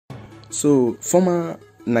So, former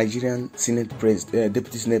Nigerian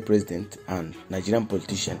Deputy Senate President and Nigerian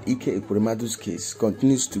politician Ike Ekweremadu's case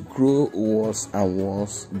continues to grow worse and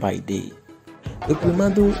worse by day.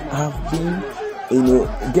 Ekweremadu have been,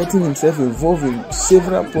 getting himself involved in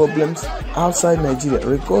several problems outside Nigeria.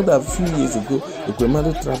 Recall that a few years ago,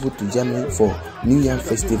 Ekweremadu traveled to Germany for New Yam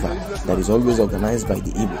Festival that is always organized by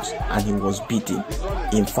the Igbos, and he was beaten.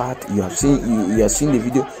 In fact, you have seen the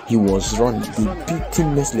video. He was running. They beat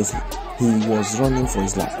him mercilessly. He was running for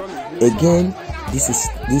his life. Again, this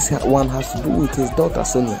one has to do with his daughter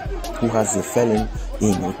Sonia, who has a felon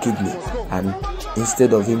in her kidney, and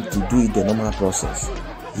instead of him to do it the normal process,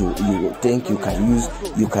 you think you can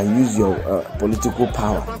use your political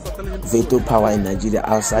power, veto power in Nigeria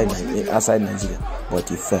outside Nigeria, but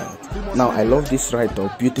he failed. Now, I love this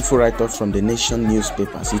write-up, beautiful write-up from the Nation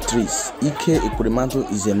newspapers. It reads, Ike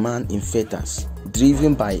Ekweremadu is a man in fetters,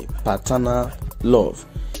 driven by paternal love.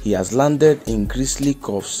 He has landed in grisly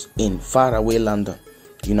cuffs in faraway London,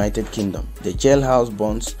 United Kingdom. The jailhouse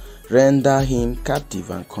bonds render him captive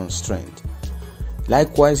and constrained.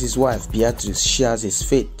 Likewise, his wife Beatrice shares his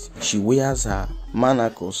fate. She wears her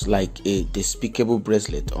manacles like a despicable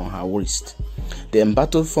bracelet on her wrist. The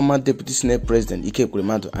embattled former Deputy Senate President Ike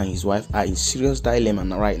Ekweremadu and his wife are in serious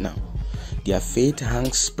dilemma right now. Their fate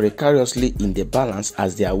hangs precariously in the balance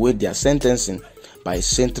as they await their sentencing by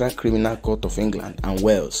Central Criminal Court of England and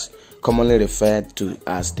Wales, commonly referred to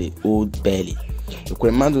as the Old Bailey.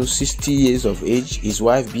 Ekweremadu, 60 years of age, his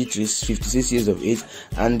wife Beatrice, 56 years of age,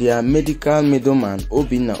 and their medical middleman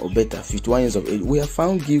Obinna Obeta, 51 years of age, were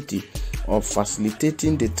found guilty of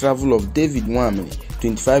facilitating the travel of David Nwamini,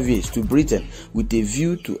 25 years, to Britain with a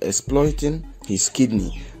view to exploiting his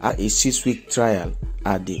kidney at a 6-week trial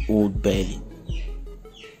at the Old Bailey.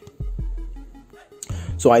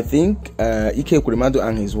 So I think Ike Ekweremadu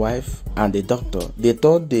and his wife and the doctor, they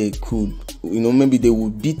thought they could, maybe they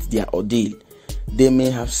would beat their ordeal. They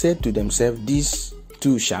may have said to themselves, this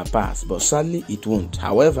too shall pass, but sadly it won't.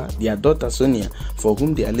 However, their daughter Sonia, for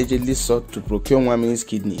whom they allegedly sought to procure Nwamini's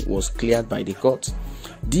kidney, was cleared by the court.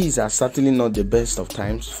 These are certainly not the best of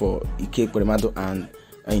times for Ike Ekweremadu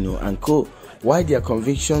and co. While their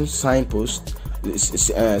convictions signpost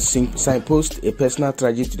a personal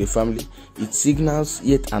tragedy to the family, it signals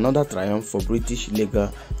yet another triumph for British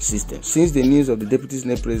legal system. Since the news of the Deputy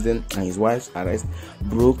Senate President and his wife's arrest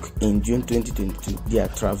broke in June 2022, their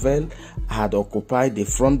travel had occupied the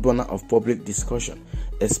front burner of public discussion.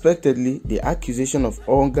 Expectedly, the accusation of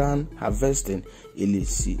organ harvesting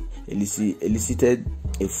elicited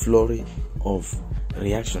a flurry of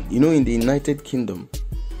reaction. In the United Kingdom,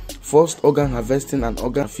 forced organ harvesting and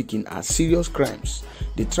organ trafficking are serious crimes.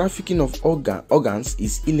 The trafficking of organs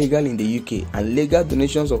is illegal in the UK, and legal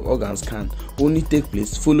donations of organs can only take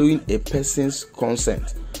place following a person's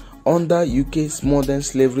consent. Under UK's Modern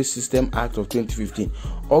Slavery System Act of 2015,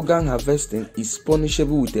 organ harvesting is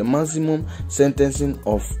punishable with a maximum sentencing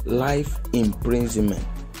of life imprisonment.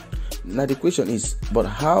 Now the question is, but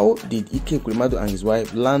how did Ike Ekweremadu and his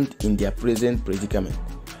wife land in their present predicament?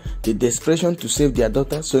 The desperation to save their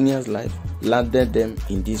daughter Sonia's life landed them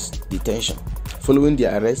in this detention. Following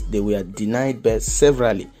their arrest, they were denied bail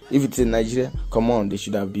severally. If it's in Nigeria, come on, they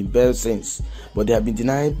should have been bailed since. But they have been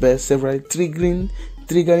denied bail severally, triggering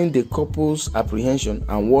the couple's apprehension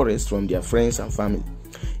and worries from their friends and family.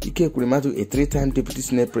 Ike Ekweremadu, a 3-time Deputy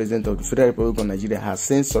Senate President of the Federal Republic of Nigeria, has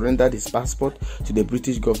since surrendered his passport to the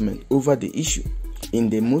British government over the issue. In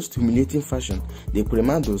the most humiliating fashion, the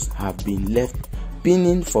Ekweremadus have been left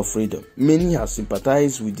pinning for freedom. Many have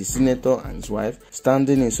sympathized with the senator and his wife.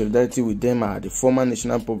 Standing in solidarity with them are the former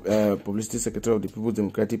National Publicity Secretary of the People's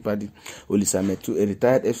Democratic Party, Olisa Metu, a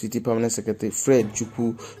retired FCT Permanent Secretary, Fred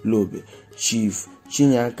Chukwu Lobe, Chief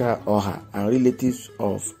Chinyaka Oha, and relatives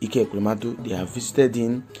of Ike Ekweremadu. They have visited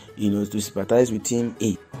him, to sympathize with him.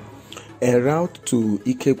 En route to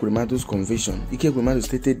Ike Ekwuremadu's conviction, Ike Ekweremadu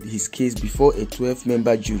stated his case before a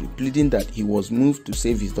 12-member jury, pleading that he was moved to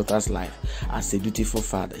save his daughter's life as a dutiful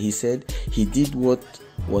father. He said he did what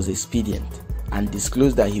was expedient and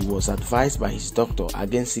disclosed that he was advised by his doctor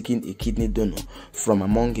against seeking a kidney donor from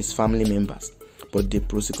among his family members. But the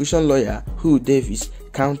prosecution lawyer, Davis,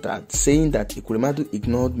 countered, saying that Ekweremadu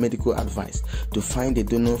ignored medical advice to find a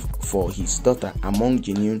donor for his daughter among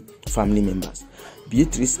genuine family members.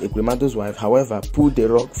 Beatrice Ekwuremadu's wife, however, pulled the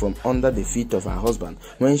rug from under the feet of her husband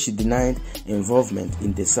when she denied involvement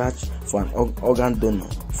in the search for an organ donor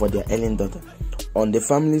for their ailing daughter. On the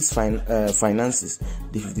family's finances,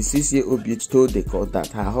 the 56-year-old Beatrice told the court that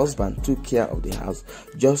her husband took care of the house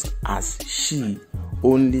just as she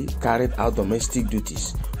only carried out domestic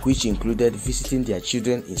duties, which included visiting their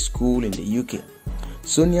children in school in the UK.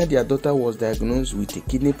 Sonia, their daughter, was diagnosed with a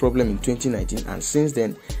kidney problem in 2019, and since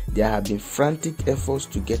then, there have been frantic efforts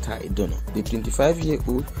to get her a donor. The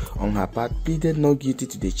 25-year-old, on her part, pleaded not guilty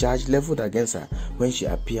to the charge leveled against her when she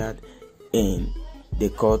appeared in the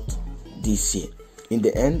court this year. In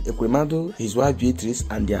the end, Ekweremadu, his wife Beatrice,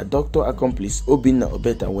 and their doctor accomplice Obinna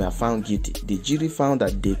Obeta were found guilty. The jury found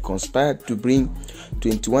that they conspired to bring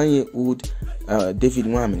 21-year-old David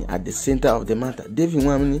Nwamini at the center of the matter. David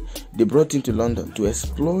Nwamini, they brought him to London to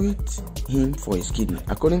exploit him for his kidney.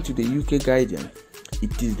 According to the UK Guardian,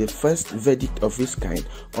 it is the first verdict of its kind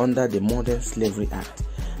under the Modern Slavery Act.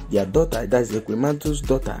 Their daughter, that is Ekwerimadu's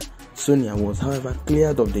daughter, Sonia, was however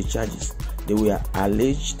cleared of the charges. They were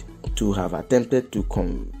alleged to have attempted to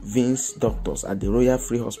convince doctors at the Royal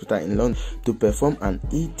Free Hospital in London to perform an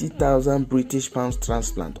 £80,000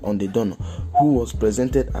 transplant on the donor, who was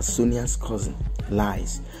presented as Sonia's cousin.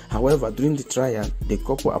 Lies. However, during the trial, the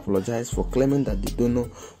couple apologized for claiming that the donor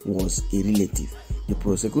was a relative. The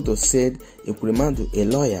prosecutor said Ekweremadu, a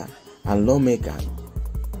lawyer and lawmaker,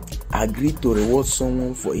 agreed to reward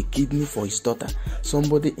someone for a kidney for his daughter,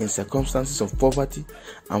 somebody in circumstances of poverty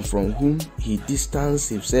and from whom he distanced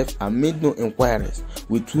himself and made no inquiries,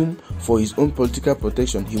 with whom, for his own political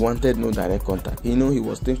protection, he wanted no direct contact. He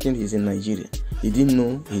was thinking he's in Nigeria. He didn't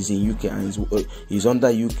know he's in UK and he's under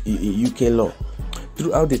UK law.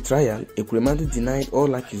 Throughout the trial, Ekweremadu denied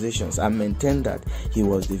all accusations and maintained that he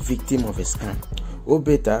was the victim of a scam.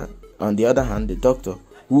 Obeta, on the other hand, the doctor,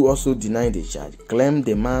 who also denied the charge, claimed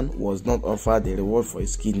the man was not offered the reward for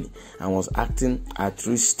his kidney and was acting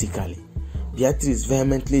altruistically. Beatrice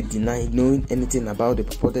vehemently denied knowing anything about the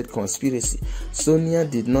purported conspiracy. Sonia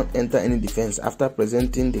did not enter any defense after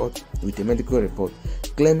presenting the court with a medical report,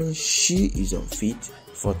 claiming she is unfit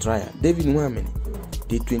for trial. David Nwamini,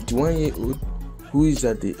 the 21-year-old, who is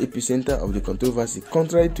at the epicenter of the controversy,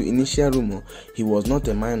 contrary to initial rumor, he was not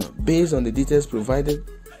a minor, based on the details provided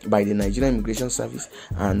by the Nigerian Immigration Service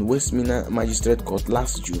and Westminster Magistrate Court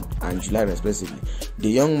last June and July respectively. The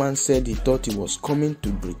young man said he thought he was coming to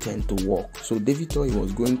Britain to work, so David thought he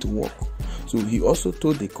was going to work. So he also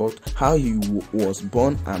told the court how he was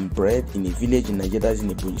born and bred in a village in Nigeria in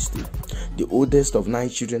Ebonyi State, the oldest of 9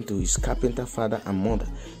 children to his carpenter father and mother.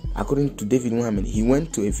 According to David Nwamini, he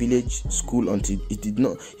went to a village school until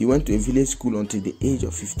the age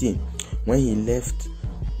of 15, when he left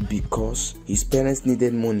because his parents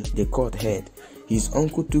needed money. The court heard his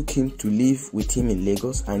uncle took him to live with him in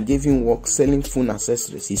Lagos and gave him work selling phone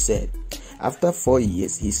accessories. He said after 4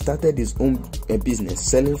 years, he started his own business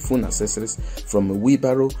selling phone accessories from a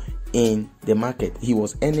wheelbarrow in the market. He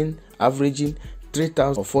was averaging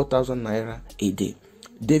 3,000 or 4,000 naira a day.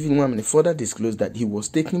 David Nwamini further disclosed that he was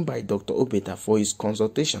taken by Dr. Obeta for his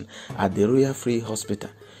consultation at the Royal Free Hospital.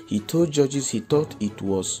 He told judges he thought it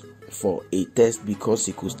was for a test because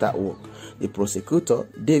he could start work. The prosecutor,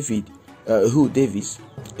 Davis,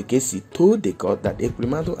 told the court that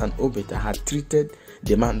Ekweremadu and Obeta had treated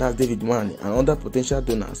the man, that's David Nwamini, and other potential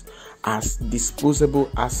donors as disposable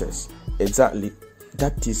assets. Exactly,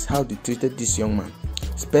 that is how they treated this young man.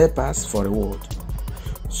 Spare parts for reward.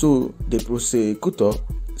 So the prosecutor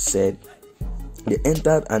said they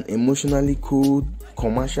entered an emotionally cold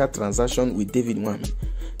commercial transaction with David Nwamini.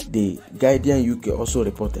 The Guardian UK also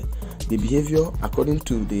reported the behavior. According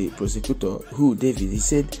to the prosecutor, he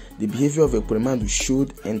said the behavior of Ekweremadu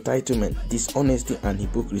showed entitlement, dishonesty and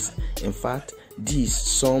hypocrisy. In fact, this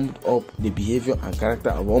summed up the behavior and character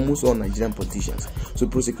of almost all Nigerian politicians. So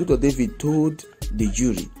prosecutor David told the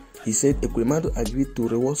jury, he said Ekweremadu agreed to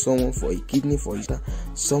reward someone for a kidney for his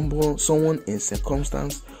someone in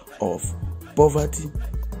circumstance of poverty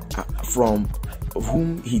from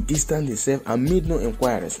whom he distanced himself and made no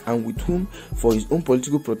inquiries, and with whom, for his own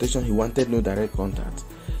political protection, he wanted no direct contact.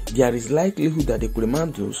 There is likelihood that the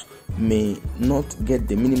Ekweremadus may not get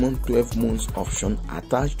the minimum 12 months option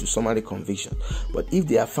attached to summary conviction, but if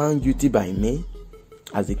they are found guilty by May,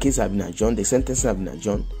 as the case has been adjourned, the sentence has been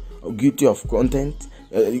adjourned, or guilty of content,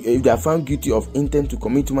 if they are found guilty of intent to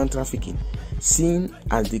commit human trafficking, seeing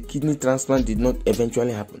as the kidney transplant did not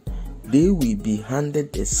eventually happen, they will be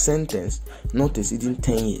handed a sentence not exceeding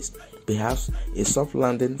 10 years. Perhaps a soft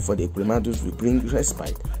landing for the Ekweremadus will bring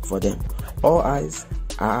respite for them. All eyes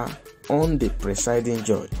are on the presiding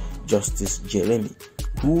judge, Justice Jeremy,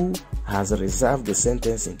 who has reserved the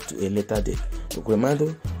sentencing to a later date.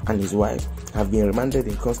 Ekweremadu and his wife have been remanded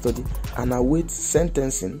in custody and await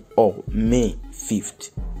sentencing on May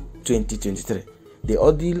 5th, 2023. The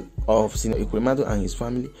ordeal of Sonia Ekweremadu and his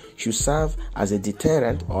family should serve as a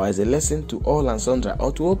deterrent or as a lesson to all and sundry,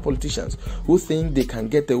 or to all politicians who think they can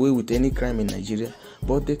get away with any crime in Nigeria,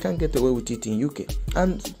 but they can't get away with it in UK.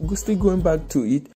 And still going back to it,